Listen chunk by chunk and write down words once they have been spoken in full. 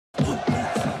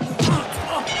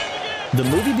The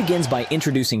movie begins by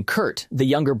introducing Kurt, the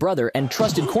younger brother and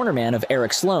trusted cornerman of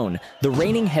Eric Sloane, the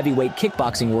reigning heavyweight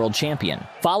kickboxing world champion.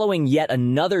 Following yet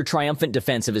another triumphant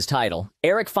defense of his title,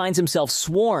 Eric finds himself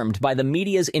swarmed by the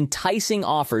media's enticing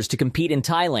offers to compete in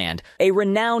Thailand, a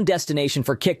renowned destination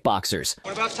for kickboxers.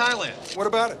 What about Thailand? What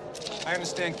about it? I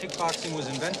understand kickboxing was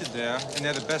invented there, and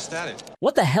they're the best at it.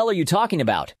 What the hell are you talking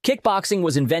about? Kickboxing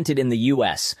was invented in the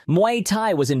US. Muay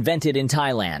Thai was invented in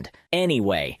Thailand.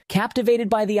 Anyway, captivated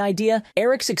by the idea,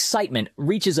 Eric's excitement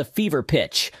reaches a fever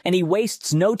pitch, and he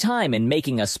wastes no time in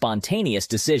making a spontaneous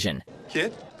decision.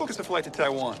 Kid, book us a flight to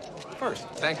Taiwan. First,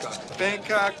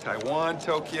 Bangkok, Taiwan,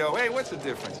 Tokyo. Hey, what's the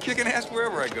difference? Kicking ass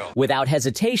wherever I go. Without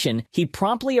hesitation, he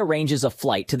promptly arranges a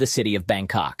flight to the city of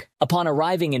Bangkok. Upon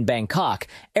arriving in Bangkok,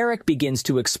 Eric begins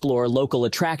to explore local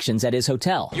attractions at his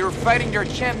hotel. You're fighting your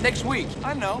champ next week.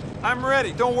 I know. I'm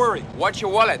ready. Don't worry. What's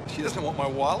your wallet? She doesn't want my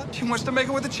wallet. She wants to make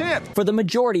it with the champ. For the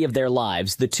majority of their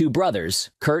lives, the two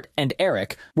brothers, Kurt and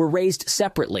Eric, were raised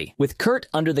separately, with Kurt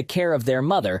under the care of their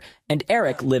mother and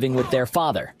Eric living with their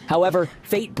father. However,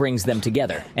 fate brings them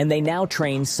together, and they now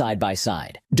train side by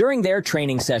side. During their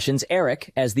training sessions,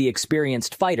 Eric, as the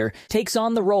experienced fighter, takes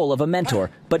on the role of a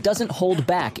mentor, but doesn't hold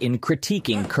back in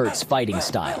critiquing Kurt's fighting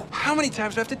style. How many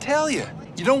times do I have to tell you?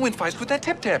 You don't win fights with that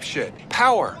tip-tap shit.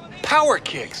 Power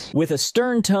kicks. With a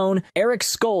stern tone, Eric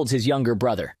scolds his younger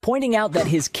brother, pointing out that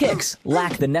his kicks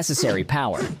lack the necessary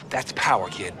power. That's power,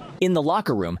 kid. In the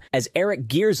locker room, as Eric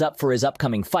gears up for his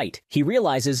upcoming fight, he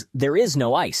realizes there is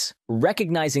no ice.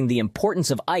 Recognizing the importance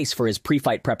of ice for his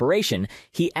pre-fight preparation,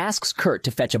 he asks Kurt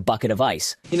to fetch a bucket of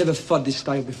ice. He never fought this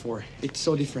style before. It's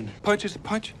so different. Punch is a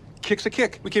punch. Kick's a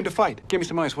kick. We came to fight. Give me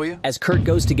some ice, will you? As Kurt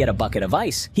goes to get a bucket of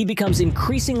ice, he becomes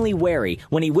increasingly wary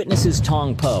when he witnesses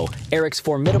Tong Po, Eric's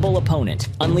formidable opponent,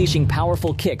 unleashing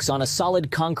powerful kicks on a solid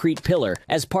concrete pillar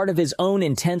as part of his own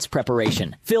intense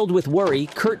preparation. Filled with worry,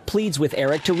 Kurt pleads with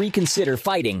Eric to reconsider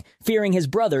fighting, fearing his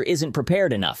brother isn't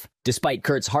prepared enough. Despite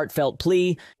Kurt's heartfelt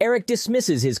plea, Eric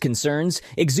dismisses his concerns,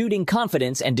 exuding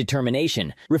confidence and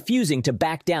determination, refusing to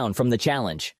back down from the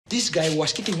challenge. This guy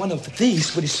was kicking one of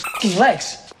these with his fucking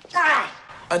legs.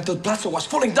 Until Plaza was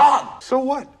falling down. So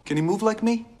what? Can he move like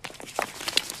me?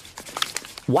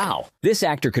 Wow, this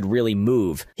actor could really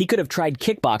move. He could have tried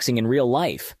kickboxing in real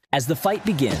life. As the fight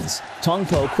begins, Tong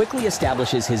Po quickly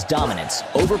establishes his dominance,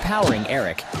 overpowering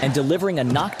Eric and delivering a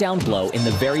knockdown blow in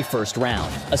the very first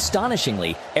round.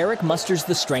 Astonishingly, Eric musters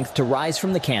the strength to rise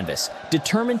from the canvas,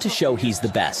 determined to show he's the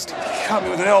best. Caught me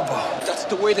with an elbow. That's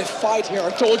the way they fight here,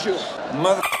 I told you.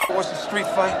 Motherfucker wants a street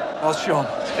fight? I'll show him.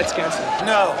 Let's cancel.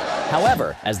 No.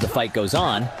 However, as the fight goes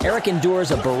on, Eric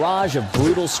endures a barrage of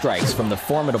brutal strikes from the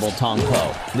formidable Tong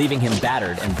Po, leaving him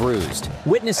battered and bruised.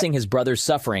 Witnessing his brother's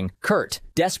suffering, Kurt,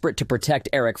 desperate to protect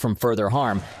Eric from further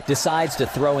harm, decides to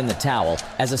throw in the towel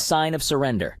as a sign of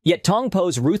surrender. Yet Tong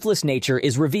Po's ruthless nature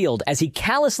is revealed as he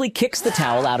callously kicks the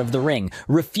towel out of the ring,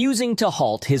 refusing to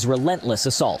halt his relentless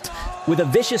assault. With a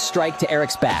vicious strike to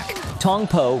Eric's back, Tong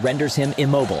Po renders him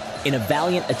immobile. In a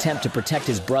valiant attempt to protect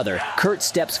his brother, Kurt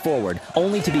steps forward,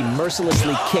 only to be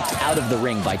mercilessly kicked out of the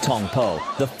ring by Tong Po,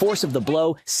 the force of the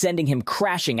blow sending him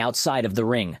crashing outside of the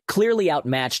ring. Clearly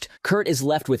outmatched, Kurt is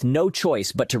left with no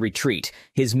choice but to retreat,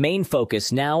 his main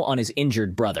focus now on his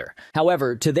injured brother.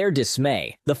 However, to their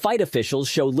dismay, the fight officials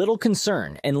show little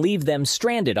concern and leave them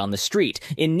stranded on the street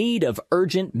in need of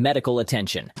urgent medical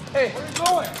attention. Hey, where are you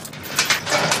going?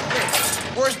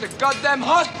 Where's the goddamn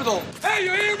hospital? Hey,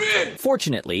 you hear me?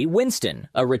 Fortunately, Winston,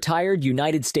 a retired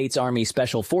United States Army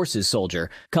Special Forces soldier,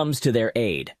 comes to their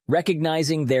aid.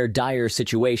 Recognizing their dire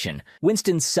situation,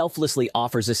 Winston selflessly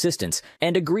offers assistance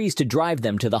and agrees to drive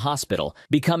them to the hospital,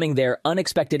 becoming their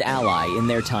unexpected ally in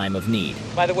their time of need.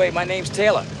 By the way, my name's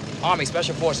Taylor. Army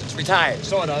Special Forces, retired,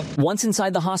 sort of. Once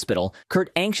inside the hospital,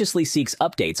 Kurt anxiously seeks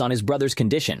updates on his brother's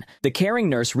condition. The caring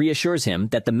nurse reassures him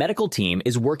that the medical team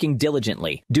is working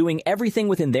diligently, doing everything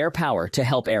within their power to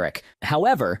help Eric.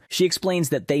 However, she explains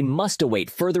that they must await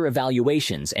further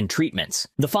evaluations and treatments.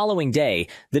 The following day,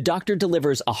 the doctor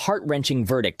delivers a heart-wrenching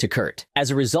verdict to Kurt. As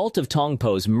a result of Tong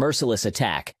Po's merciless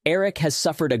attack, Eric has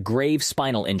suffered a grave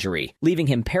spinal injury, leaving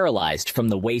him paralyzed from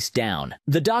the waist down.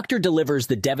 The doctor delivers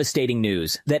the devastating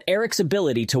news that Eric's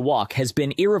ability to walk has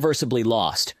been irreversibly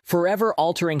lost, forever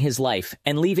altering his life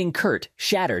and leaving Kurt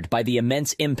shattered by the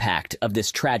immense impact of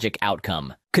this tragic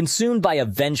outcome. Consumed by a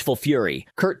vengeful fury,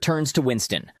 Kurt turns to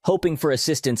Winston, hoping for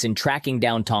assistance in tracking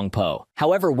down Tong Po.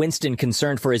 However, Winston,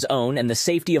 concerned for his own and the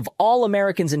safety of all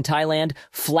Americans in Thailand,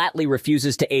 flatly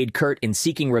refuses to aid Kurt in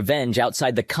seeking revenge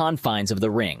outside the confines of the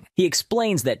ring. He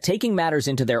explains that taking matters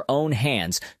into their own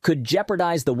hands could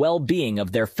jeopardize the well-being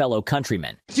of their fellow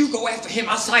countrymen. You go after him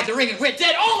outside the ring and we're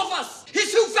dead, all of us!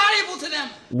 He's too valuable! valuable to them.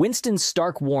 Winston's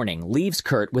stark warning leaves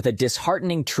Kurt with a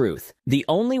disheartening truth. The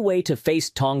only way to face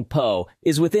Tong Po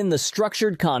is within the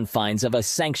structured confines of a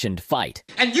sanctioned fight.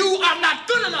 And you are not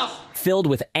good enough. Filled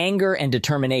with anger and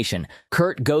determination,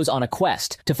 Kurt goes on a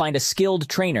quest to find a skilled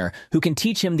trainer who can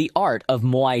teach him the art of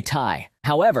Muay Thai.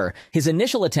 However, his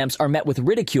initial attempts are met with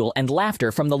ridicule and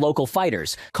laughter from the local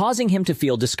fighters, causing him to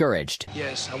feel discouraged.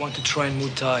 Yes, I want to train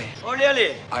Muay Thai. Oh,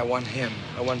 really? I want him.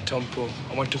 I want Tong Po.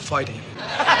 I want to fight him.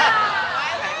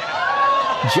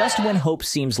 Just when hope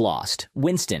seems lost,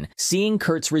 Winston, seeing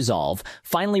Kurt's resolve,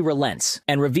 finally relents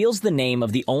and reveals the name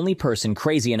of the only person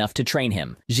crazy enough to train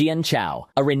him, Xian Chow,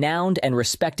 a renowned and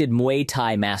respected Muay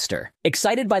Thai master.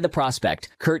 Excited by the prospect,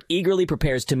 Kurt eagerly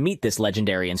prepares to meet this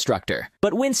legendary instructor.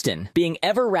 But Winston, being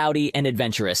ever rowdy and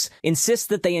adventurous, insists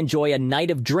that they enjoy a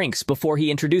night of drinks before he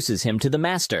introduces him to the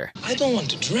master. I don't want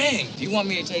to drink. You want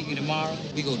me to take you tomorrow?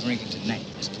 We go drinking tonight.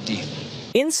 That's the deal.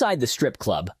 Inside the strip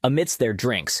club, amidst their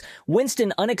drinks,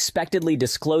 Winston unexpectedly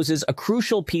discloses a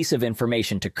crucial piece of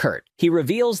information to Kurt. He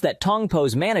reveals that Tong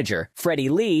Po's manager, Freddy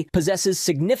Li, possesses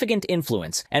significant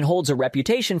influence and holds a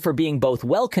reputation for being both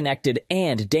well-connected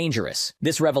and dangerous.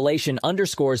 This revelation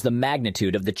underscores the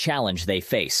magnitude of the challenge they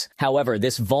face. However,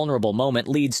 this vulnerable moment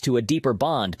leads to a deeper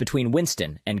bond between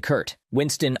Winston and Kurt.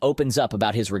 Winston opens up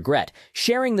about his regret,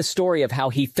 sharing the story of how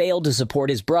he failed to support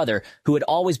his brother, who had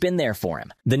always been there for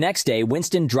him. The next day,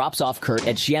 Winston drops off Kurt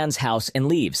at Xian's house and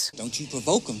leaves. Don't you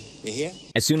provoke him, you hear?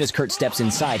 As soon as Kurt steps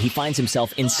inside, he finds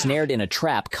himself ensnared in a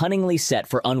trap cunningly set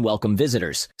for unwelcome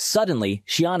visitors. Suddenly,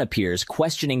 Xian appears,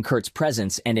 questioning Kurt's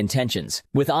presence and intentions.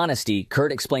 With honesty,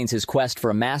 Kurt explains his quest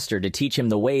for a master to teach him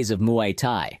the ways of Muay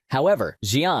Thai. However,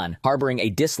 Xian, harboring a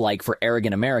dislike for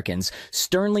arrogant Americans,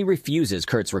 sternly refuses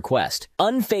Kurt's request.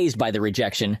 Unfazed by the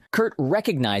rejection, Kurt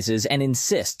recognizes and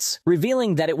insists,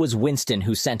 revealing that it was Winston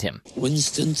who sent him.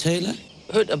 Winston Taylor?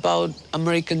 Heard about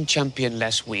American champion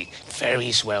last week.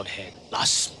 Very swelled head.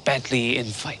 Lost badly in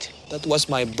fight. That was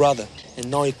my brother,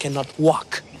 and now he cannot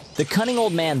walk. The cunning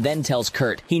old man then tells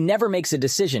Kurt he never makes a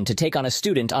decision to take on a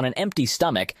student on an empty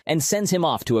stomach and sends him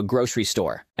off to a grocery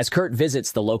store. As Kurt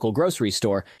visits the local grocery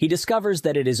store, he discovers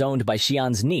that it is owned by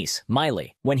Xian's niece,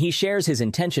 Mylee. When he shares his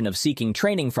intention of seeking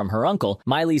training from her uncle,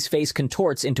 Mylee's face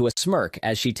contorts into a smirk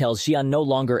as she tells Xian no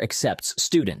longer accepts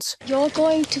students. You're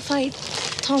going to fight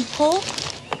Tong Po?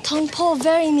 Tong Po,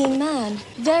 very mean man,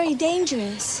 very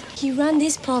dangerous. He ran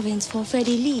this province for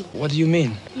Freddy Li. What do you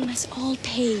mean? We must all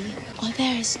pay, or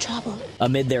there is trouble.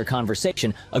 Amid their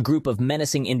conversation, a group of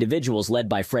menacing individuals led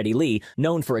by Freddy Li,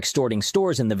 known for extorting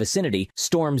stores in the vicinity,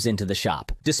 storms into the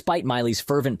shop. Despite Mylee's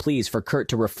fervent pleas for Kurt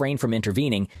to refrain from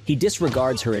intervening, he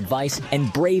disregards her advice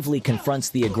and bravely confronts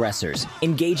the aggressors,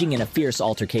 engaging in a fierce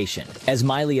altercation. As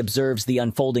Mylee observes the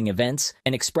unfolding events,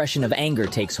 an expression of anger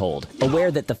takes hold,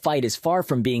 aware that the fight is far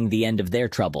from being the end of their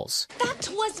troubles. That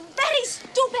was very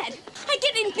stupid. I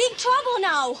get in big trouble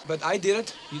now. But I did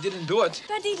it. You didn't do it.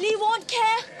 Freddy Li won't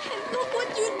care. And look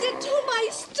what you did to my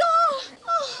store.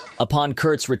 Oh. Upon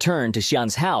Kurt's return to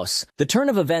Xian's house, the turn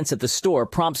of events at the store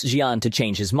prompts Xian to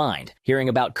change his mind. Hearing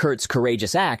about Kurt's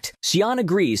courageous act, Xian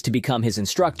agrees to become his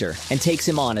instructor and takes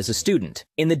him on as a student.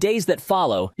 In the days that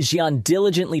follow, Xian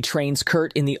diligently trains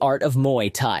Kurt in the art of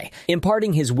Muay Thai,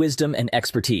 imparting his wisdom and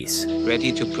expertise.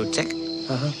 Ready to protect?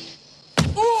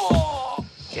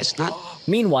 Guess not.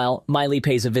 Meanwhile, Mylee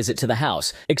pays a visit to the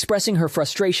house, expressing her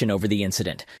frustration over the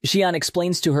incident. Xian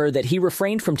explains to her that he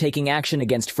refrained from taking action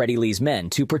against Freddy Li's men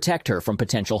to protect her from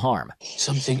potential harm.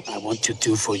 Something I want to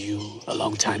do for you a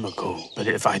long time ago, but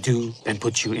if I do, then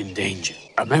put you in danger.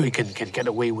 American can get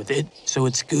away with it, so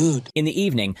it's good. In the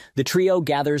evening, the trio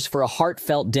gathers for a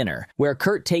heartfelt dinner, where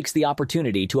Kurt takes the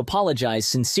opportunity to apologize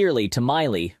sincerely to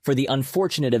Mylee for the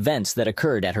unfortunate events that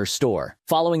occurred at her store.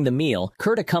 Following the meal,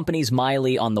 Kurt accompanies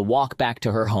Mylee on the walk back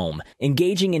to her home,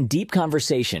 engaging in deep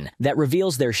conversation that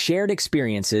reveals their shared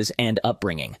experiences and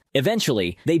upbringing.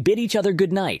 Eventually, they bid each other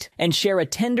goodnight and share a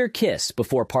tender kiss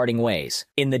before parting ways.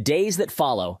 In the days that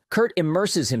follow, Kurt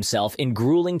immerses himself in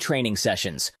grueling training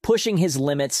sessions, pushing his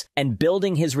limits and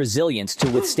building his resilience to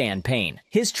withstand pain.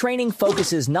 His training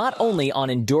focuses not only on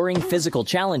enduring physical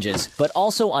challenges, but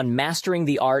also on mastering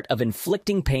the art of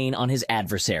inflicting pain on his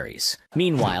adversaries.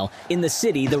 Meanwhile, in the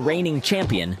city, the reigning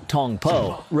champion, Tong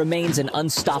Po, remains an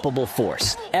unstoppable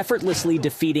force, effortlessly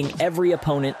defeating every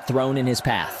opponent thrown in his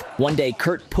path. One day,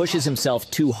 Kurt pushes himself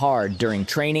too hard during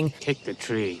training, Kick the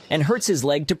tree. and hurts his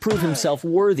leg to prove himself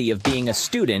worthy of being a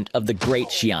student of the great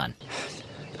Xian.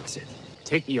 That's it.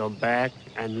 Take your bag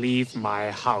and leave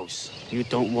my house. You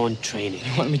don't want training.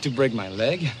 You want me to break my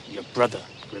leg? Your brother,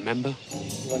 remember?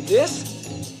 You want this?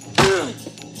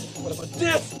 What about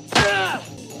this?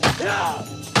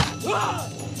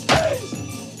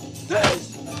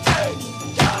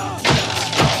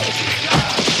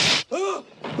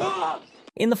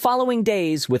 In the following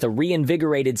days, with a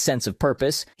reinvigorated sense of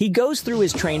purpose, he goes through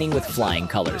his training with flying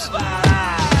colors.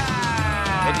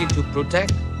 Ready to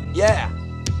protect? Yeah.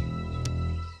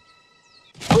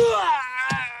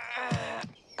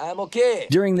 I'm okay.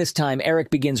 During this time, Eric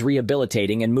begins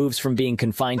rehabilitating and moves from being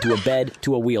confined to a bed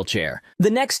to a wheelchair. The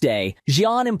next day,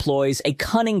 Xian employs a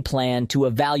cunning plan to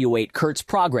evaluate Kurt's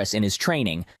progress in his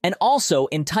training and also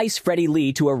entice Freddy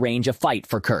Li to arrange a fight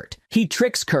for Kurt. He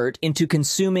tricks Kurt into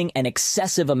consuming an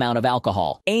excessive amount of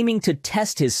alcohol, aiming to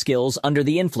test his skills under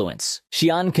the influence.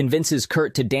 Xian convinces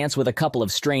Kurt to dance with a couple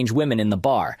of strange women in the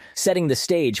bar, setting the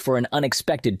stage for an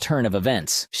unexpected turn of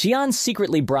events. Xian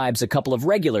secretly bribes a couple of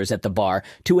regulars at the bar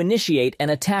to initiate an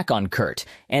attack on Kurt,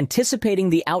 anticipating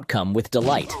the outcome with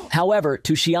delight. However,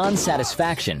 to Xian's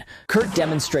satisfaction, Kurt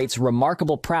demonstrates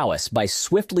remarkable prowess by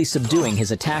swiftly subduing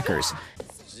his attackers.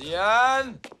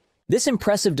 Xian! This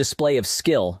impressive display of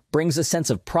skill brings a sense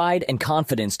of pride and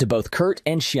confidence to both Kurt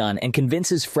and Xian and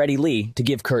convinces Freddy Li to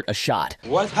give Kurt a shot.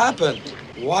 What happened?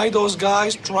 Why those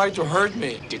guys tried to hurt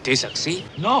me? Did they succeed?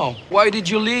 No. Why did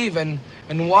you leave and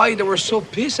why they were so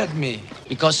pissed at me?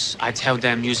 Because I tell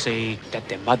them you say that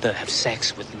their mother have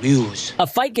sex with mules. A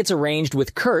fight gets arranged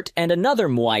with Kurt and another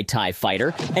Muay Thai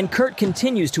fighter, and Kurt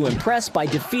continues to impress by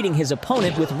defeating his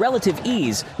opponent with relative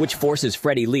ease, which forces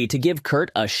Freddy Li to give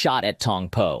Kurt a shot at Tong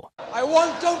Po. I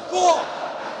want Tong Po!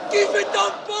 Give me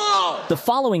Tong Po! The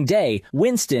following day,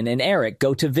 Winston and Eric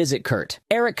go to visit Kurt.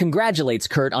 Eric congratulates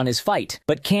Kurt on his fight,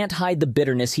 but can't hide the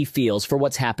bitterness he feels for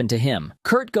what's happened to him.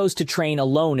 Kurt goes to train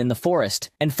alone in the forest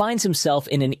and finds himself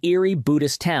in an eerie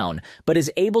Buddhist town, but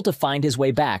is able to find his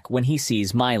way back when he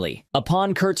sees Mylee.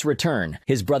 Upon Kurt's return,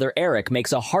 his brother Eric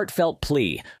makes a heartfelt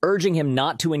plea, urging him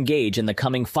not to engage in the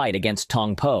coming fight against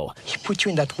Tong Po. He put you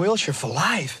in that wheelchair for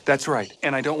life. That's right,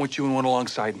 and I don't want you in one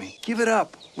alongside me. Give it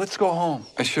up. Let's go home.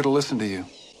 I should have listened to you.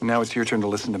 Now it's your turn to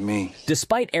listen to me.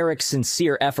 Despite Eric's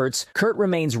sincere efforts, Kurt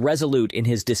remains resolute in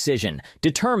his decision,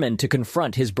 determined to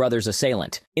confront his brother's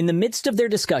assailant. In the midst of their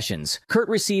discussions, Kurt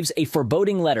receives a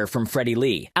foreboding letter from Freddy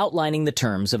Li, outlining the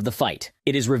terms of the fight.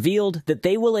 It is revealed that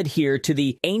they will adhere to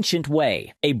the ancient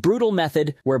way, a brutal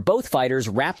method where both fighters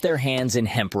wrap their hands in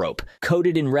hemp rope,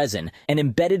 coated in resin, and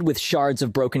embedded with shards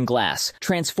of broken glass,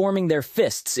 transforming their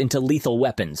fists into lethal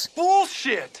weapons.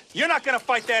 Bullshit! You're not gonna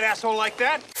fight that asshole like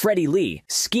that! Freddy Li,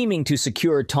 scheming to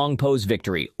secure Tong Po's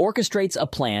victory, orchestrates a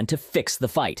plan to fix the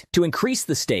fight. To increase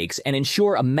the stakes and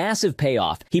ensure a massive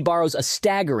payoff, he borrows a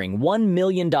staggering $1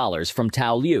 million from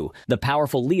Tao Liu, the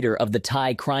powerful leader of the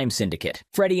Thai crime syndicate.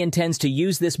 Freddy intends to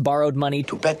use this borrowed money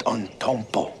To bet on Tong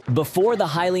Po. Before the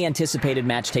highly anticipated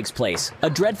match takes place, a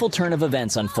dreadful turn of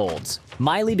events unfolds.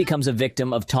 Mylee becomes a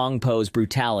victim of Tong Po's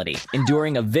brutality,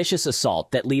 enduring a vicious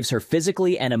assault that leaves her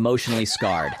physically and emotionally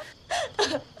scarred.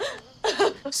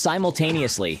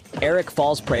 Simultaneously, Eric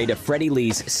falls prey to Freddy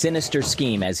Li's sinister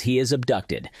scheme as he is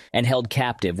abducted and held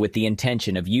captive with the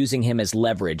intention of using him as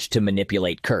leverage to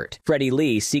manipulate Kurt. Freddy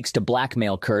Li seeks to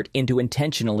blackmail Kurt into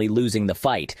intentionally losing the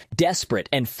fight. Desperate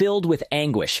and filled with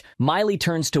anguish, Mylee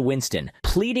turns to Winston,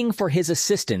 pleading for his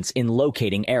assistance in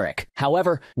locating Eric.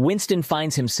 However, Winston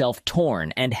finds himself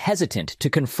torn and hesitant to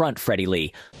confront Freddy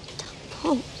Li.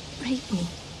 Tong Po raped me,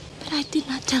 but I did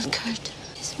not tell Kurt.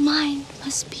 His mind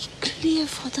must be clear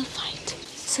for the fight.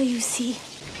 So you see,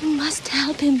 you must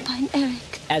help him find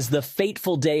Eric. As the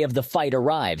fateful day of the fight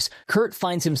arrives, Kurt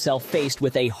finds himself faced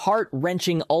with a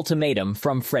heart-wrenching ultimatum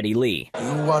from Freddy Li.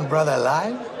 You want brother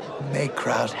alive? Make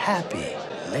crowd happy.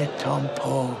 Let Tong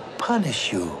Po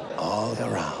punish you all the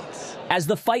rounds. As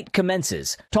the fight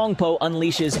commences, Tong Po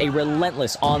unleashes a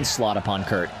relentless onslaught upon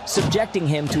Kurt, subjecting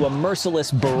him to a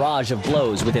merciless barrage of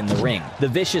blows within the ring. The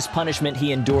vicious punishment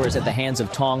he endures at the hands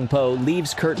of Tong Po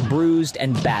leaves Kurt bruised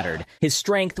and battered, his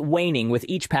strength waning with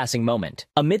each passing moment.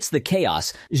 Amidst the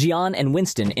chaos, Xian and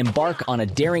Winston embark on a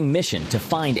daring mission to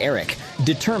find Eric,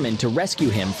 determined to rescue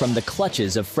him from the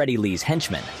clutches of Freddy Li's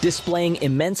henchmen. Displaying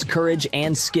immense courage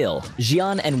and skill,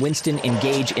 Xian and Winston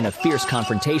engage in a fierce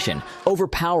confrontation,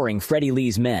 overpowering Freddy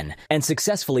Li's men and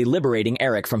successfully liberating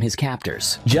Eric from his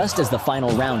captors. Just as the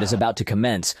final round is about to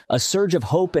commence, a surge of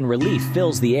hope and relief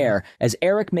fills the air as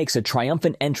Eric makes a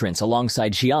triumphant entrance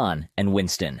alongside Xian and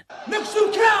Winston. Next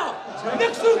two count!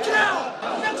 Next two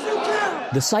count! Next two count!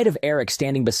 The sight of Eric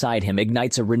standing beside him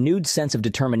ignites a renewed sense of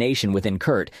determination within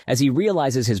Kurt as he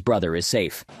realizes his brother is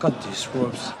safe. Cut these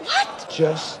ropes. What?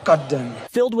 Just cut them.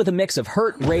 Filled with a mix of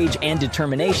hurt, rage, and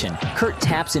determination, Kurt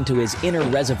taps into his inner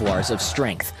reservoirs of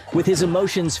strength. With his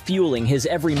emotions fueling his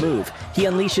every move, he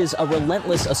unleashes a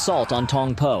relentless assault on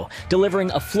Tong Po, delivering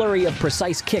a flurry of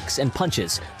precise kicks and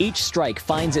punches. Each strike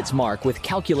finds its mark with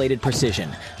calculated precision.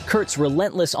 Kurt's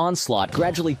relentless onslaught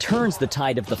gradually turns the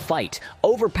tide of the fight,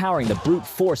 overpowering the brute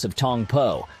force of Tong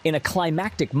Po. In a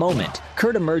climactic moment,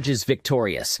 Kurt emerges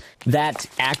victorious. That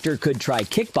actor could try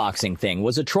kickboxing thing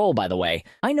was a troll, by the way.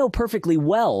 I know perfectly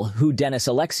well who Dennis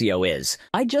Alexio is.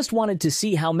 I just wanted to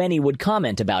see how many would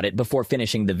comment about it before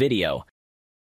finishing the video.